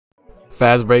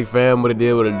Fast break fam, what it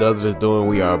did, what it does, what it's doing.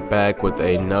 We are back with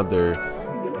another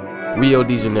Rio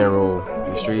de Janeiro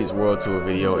the Streets World Tour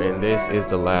video, and this is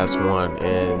the last one,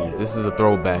 and this is a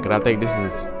throwback, and I think this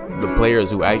is the players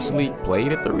who actually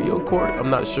played at the Rio court. I'm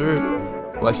not sure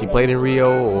who actually played in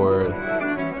Rio, or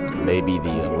maybe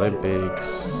the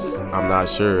Olympics. I'm not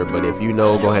sure, but if you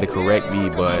know, go ahead and correct me,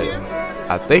 but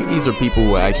I think these are people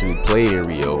who actually played in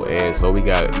Rio. And so we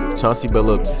got Chauncey,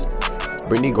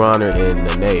 Brittney Griner,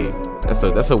 and Nene.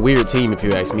 That's a weird team if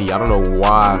you ask me. I don't know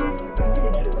why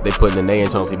they put Nene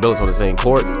and Chauncey Billups on the same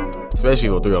court, especially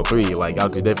on 3-on-3. Like, I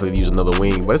could definitely use another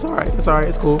wing, but it's all right. It's all right.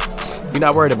 It's cool. We're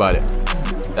not worried about it.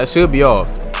 That should be off.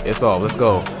 It's off. Let's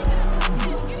go.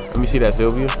 Let me see that,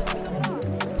 Sylvia.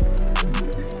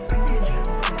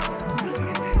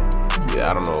 Yeah,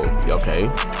 I don't know. Okay.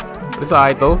 But it's all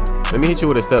right, though. Let me hit you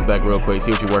with a step back real quick.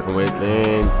 See what you're working with.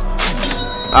 And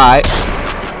all right.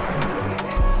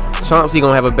 Chauncey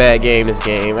gonna have a bad game this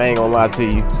game. I ain't gonna lie to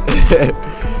you.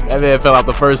 That man fell out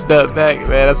the first step back.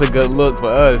 Man, that's a good look for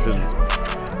us. It's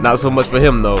not so much for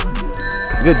him though.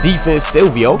 Good defense,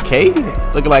 Sylvia. Okay,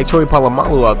 looking like Troy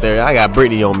Polamalu out there. I got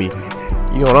Brittney on me.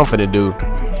 You know what I'm finna do?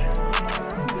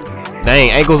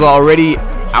 Dang, ankles already.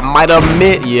 I might have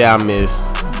missed. Yeah, I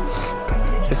missed.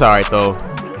 It's all right though.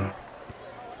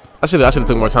 I should have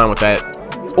took more time with that.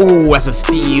 Oh, that's a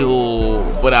steal.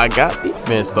 But I got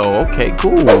defense though. Okay,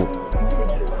 cool.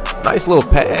 Nice little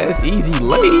pass, easy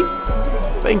lay.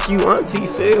 Thank you, Auntie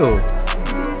Sil.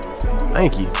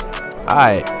 Thank you.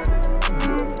 Alright.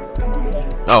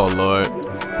 Oh Lord.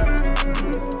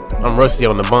 I'm rusty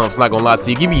on the bumps, not gonna lie to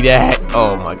you. Give me that.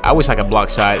 Oh my, I wish I could block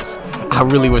shots. I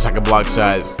really wish I could block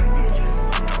shots.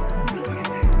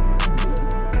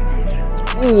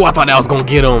 Ooh, I thought that was gonna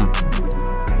get him.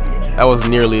 That was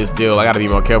nearly a steal. I gotta be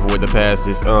more careful with the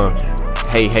passes.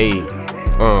 Hey.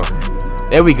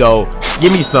 There we go.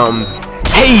 Give me something.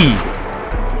 Hey!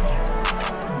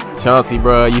 Chauncey,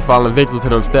 bro, you falling victim to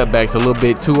them step backs a little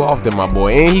bit too often, my boy.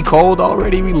 And he cold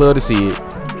already. We love to see it.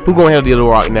 Who gonna handle the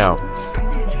rock now?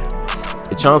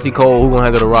 If Chauncey cold, who gonna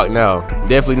handle the rock now?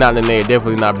 Definitely not Nene.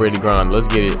 Definitely not Brittney Griner. Let's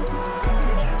get it.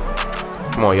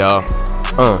 Come on, y'all.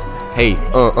 Hey.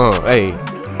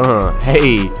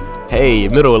 Hey. Hey,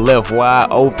 middle left wide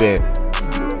open.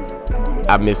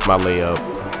 I missed my layup.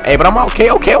 Hey, but I'm okay.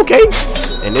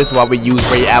 And this is why we use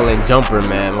Ray Allen jumper,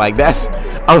 man. Like,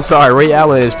 I'm sorry, Ray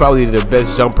Allen is probably the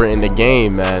best jumper in the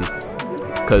game, man.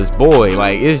 Cause boy,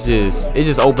 like, it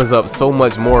just opens up so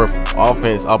much more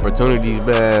offense opportunities,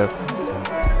 man.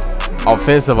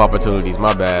 Offensive opportunities,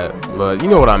 my bad. But you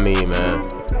know what I mean, man.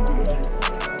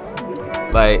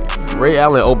 Like, Ray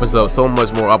Allen opens up so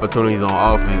much more opportunities on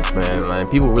offense, man.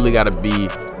 Like, people really got to be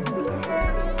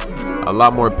a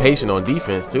lot more patient on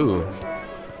defense, too.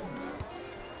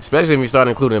 Especially if you start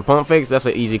including pump fakes. That's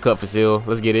an easy cut for Seal.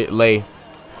 Let's get it. Lay.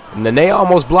 Nene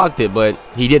almost blocked it, but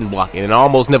he didn't block it. And it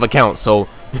almost never counts, so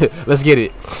let's get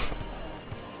it.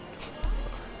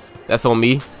 That's on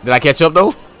me. Did I catch up,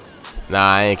 though?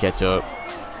 Nah, I ain't catch up.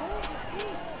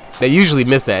 They usually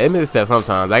miss that. They miss that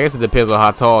sometimes. I guess it depends on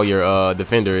how tall your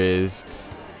defender is.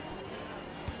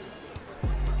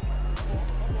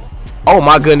 Oh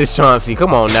my goodness, Chauncey.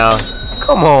 Come on now.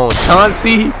 Come on,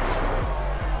 Chauncey.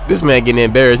 This man getting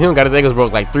embarrassed. He done got his ankles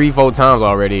broke like 3-4 times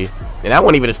already. And that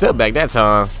wasn't even a step back that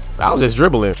time. I was just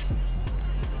dribbling.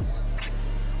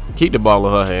 Keep the ball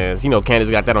in her hands. You know Candace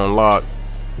got that on lock.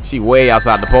 She way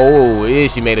outside the pole. Oh,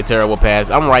 she made a terrible pass.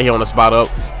 I'm right here on the spot up.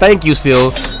 Thank you,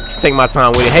 Sil. Take my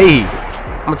time with it. Hey,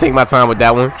 I'm gonna take my time with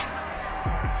that one.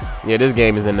 Yeah, this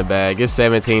game is in the bag. It's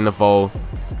 17-4.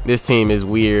 This team is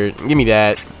weird. Give me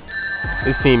that.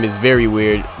 This team is very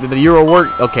weird. Did the Euro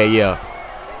work? Okay, yeah.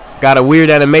 Got a weird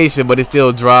animation, but it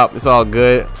still dropped. It's all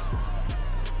good.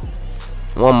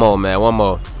 One more, man. One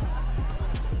more.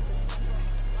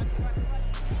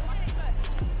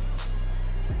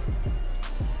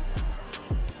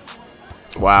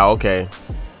 Wow, okay.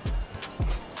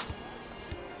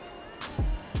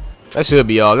 That should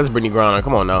be all. That's Brittney Griner.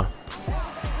 Come on now.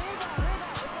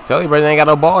 Tell you, brother, ain't got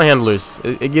no ball handlers.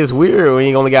 It gets weird when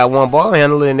you only got one ball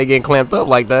handler and they getting clamped up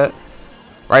like that.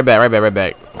 Right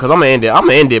back. Cause I'm gonna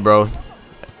end it. Bro.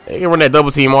 They can run that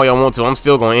double team all y'all want to. I'm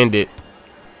still gonna end it.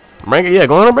 Bring it, yeah.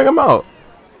 Go on and bring them out.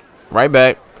 Right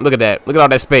back. Look at that. Look at all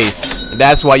that space.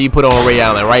 That's why you put on Ray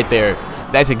Allen right there.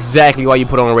 That's exactly why you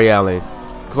put on Ray Allen.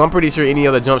 Cause I'm pretty sure any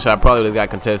other jump shot probably would have got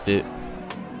contested.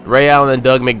 Ray Allen and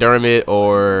Doug McDermott,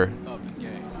 or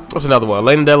what's another one?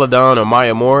 Layden Deladon or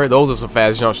Maya Moore. Those are some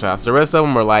fast jump shots. The rest of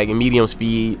them are like medium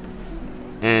speed,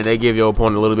 and they give your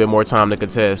opponent a little bit more time to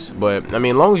contest. But I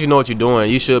mean, as long as you know what you're doing,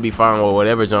 you should be fine with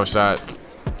whatever jump shot,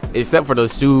 except for the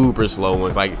super slow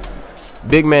ones. Like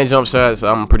Big man jump shots,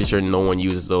 I'm pretty sure no one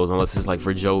uses those unless it's like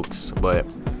for jokes. But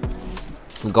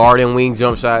guard and wing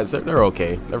jump shots, they're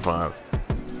okay. They're fine.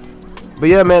 But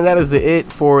yeah, man, that is it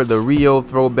for the Rio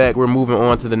throwback. We're moving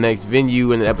on to the next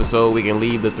venue in the episode. We can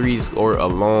leave the 3-score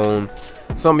alone.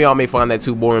 Some of y'all may find that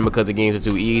too boring because the games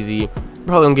are too easy.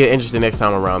 Probably gonna get interested next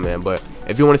time around, man. But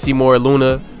if you want to see more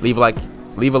Luna, leave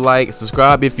a like,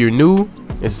 subscribe if you're new.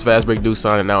 This is FastbreakDeuce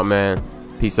signing out, man.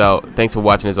 Peace out. Thanks for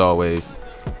watching as always.